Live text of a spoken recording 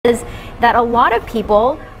is that a lot of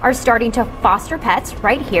people are starting to foster pets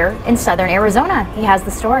right here in southern Arizona. He has the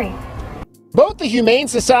story. Both the Humane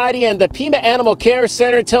Society and the Pima Animal Care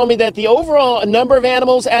Center tell me that the overall number of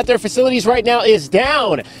animals at their facilities right now is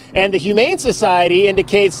down. And the Humane Society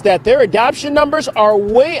indicates that their adoption numbers are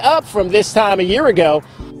way up from this time a year ago.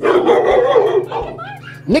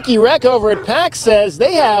 Nikki Reck over at PAC says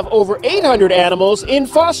they have over 800 animals in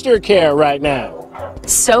foster care right now.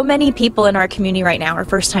 So many people in our community right now are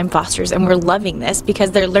first-time fosters, and we're loving this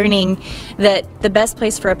because they're learning that the best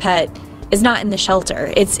place for a pet is not in the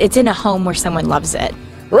shelter. It's in a home where someone loves it.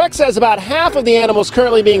 Rex says about half of the animals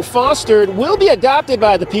currently being fostered will be adopted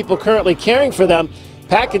by the people currently caring for them.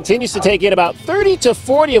 PAC continues to take in about 30 to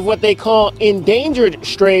 40 of what they call endangered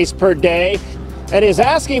strays per day and is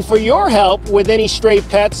asking for your help with any stray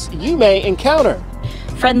pets you may encounter.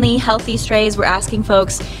 Friendly, healthy strays, we're asking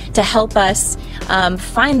folks to help us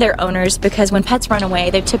find their owners, because when pets run away,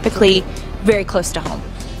 they're typically very close to home.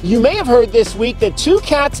 You may have heard this week that 2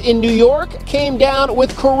 cats in New York came down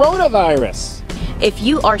with coronavirus. If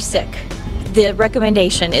you are sick, the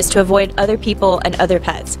recommendation is to avoid other people and other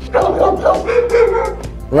pets.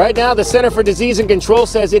 Right now, the Center for Disease and Control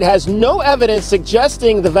says it has no evidence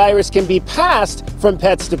suggesting the virus can be passed from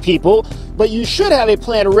pets to people, but you should have a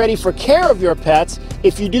plan ready for care of your pets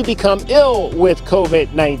if you do become ill with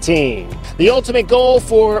COVID-19. The ultimate goal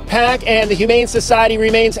for PAC and the Humane Society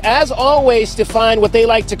remains, as always, to find what they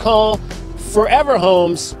like to call forever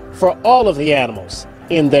homes for all of the animals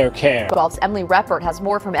in their care. 12's Emily Reppert has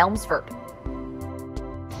more from Elmsford.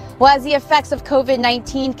 Well, as the effects of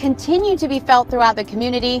COVID-19 continue to be felt throughout the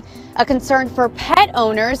community, a concern for pet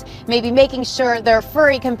owners may be making sure their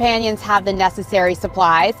furry companions have the necessary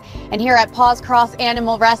supplies. And here at Paws Cross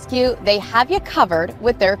Animal Rescue, they have you covered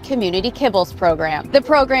with their Community Kibbles program. The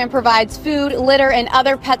program provides food, litter, and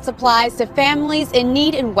other pet supplies to families in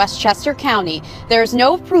need in Westchester County. There's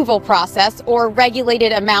no approval process or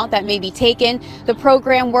regulated amount that may be taken. The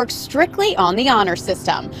program works strictly on the honor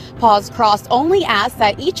system. Paws Cross only asks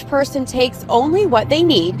that each person takes only what they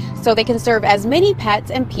need so they can serve as many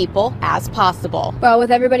pets and people as possible. Well,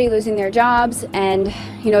 with everybody losing their jobs and,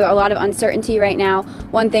 a lot of uncertainty right now,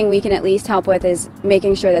 one thing we can at least help with is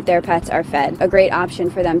making sure that their pets are fed. A great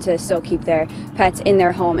option for them to still keep their pets in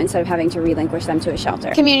their home instead of having to relinquish them to a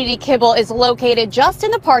shelter. Community Kibble is located just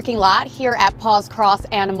in the parking lot here at Paws Cross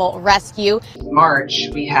Animal Rescue. In March,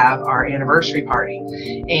 we have our anniversary party,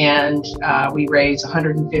 and we raise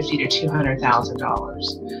 $150,000 to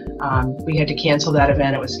 $200,000. We had to cancel that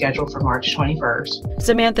event. It was scheduled for March 21st.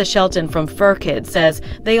 Samantha Shelton from Fur Kids says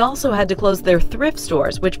they also had to close their thrift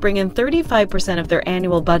stores, which bring in 35% of their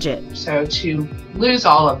annual budget. So to lose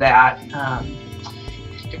all of that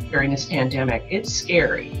during this pandemic, it's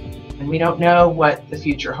scary, and we don't know what the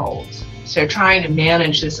future holds. So trying to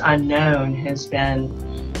manage this unknown has been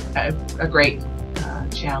a great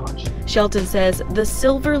challenge. Shelton says the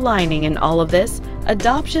silver lining in all of this,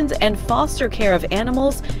 adoptions and foster care of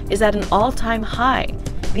animals, is at an all-time high.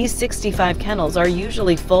 These 65 kennels are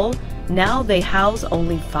usually full. Now they house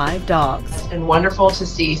only 5 dogs. It's been wonderful to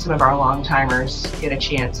see some of our long-timers get a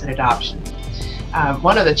chance at adoption.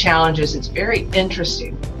 One of the challenges, it's very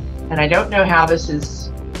interesting, and I don't know how this is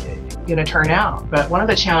going to turn out, but one of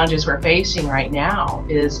the challenges we're facing right now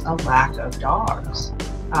is a lack of dogs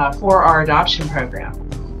for our adoption program.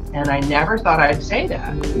 And I never thought I'd say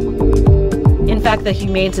that. In fact, the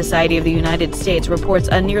Humane Society of the United States reports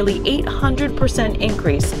a nearly 800%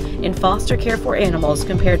 increase in foster care for animals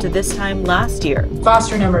compared to this time last year.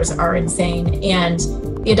 Foster numbers are insane, and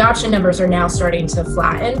the adoption numbers are now starting to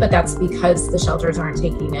flatten, but that's because the shelters aren't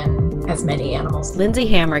taking in as many animals. Lindsay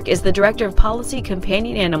Hamrick is the Director of Policy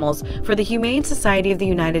Companion Animals for the Humane Society of the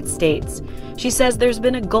United States. She says there's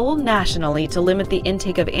been a goal nationally to limit the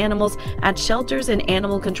intake of animals at shelters and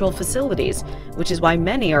animal control facilities, which is why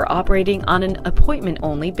many are operating on an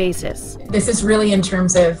appointment-only basis. This is really in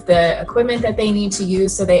terms of the equipment that they need to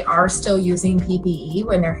use, so they are still using PPE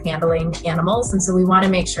when they're handling animals, and so we want to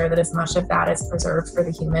make sure that as much of that is preserved for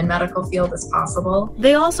the human medical field as possible.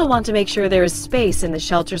 They also want to make sure there is space in the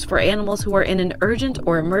shelters for animals who are in an urgent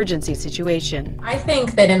or emergency situation. I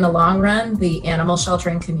think that in the long run, the animal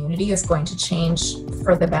sheltering community is going to change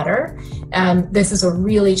for the better. This is a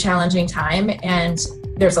really challenging time, and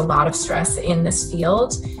there's a lot of stress in this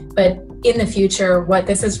field, but in the future, what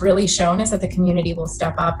this has really shown is that the community will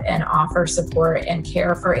step up and offer support and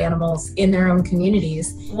care for animals in their own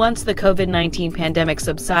communities. Once the COVID-19 pandemic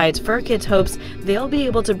subsides, Fur Kids hopes they'll be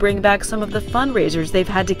able to bring back some of the fundraisers they've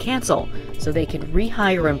had to cancel so they can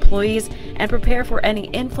rehire employees and prepare for any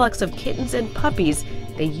influx of kittens and puppies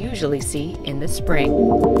they usually see in the spring.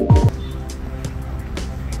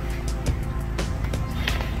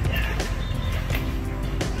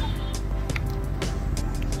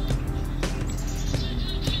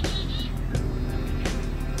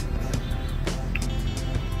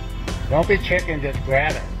 Don't be chicken, just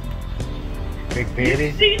grab it. Big baby.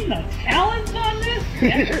 You seen the talons on this?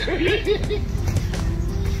 That's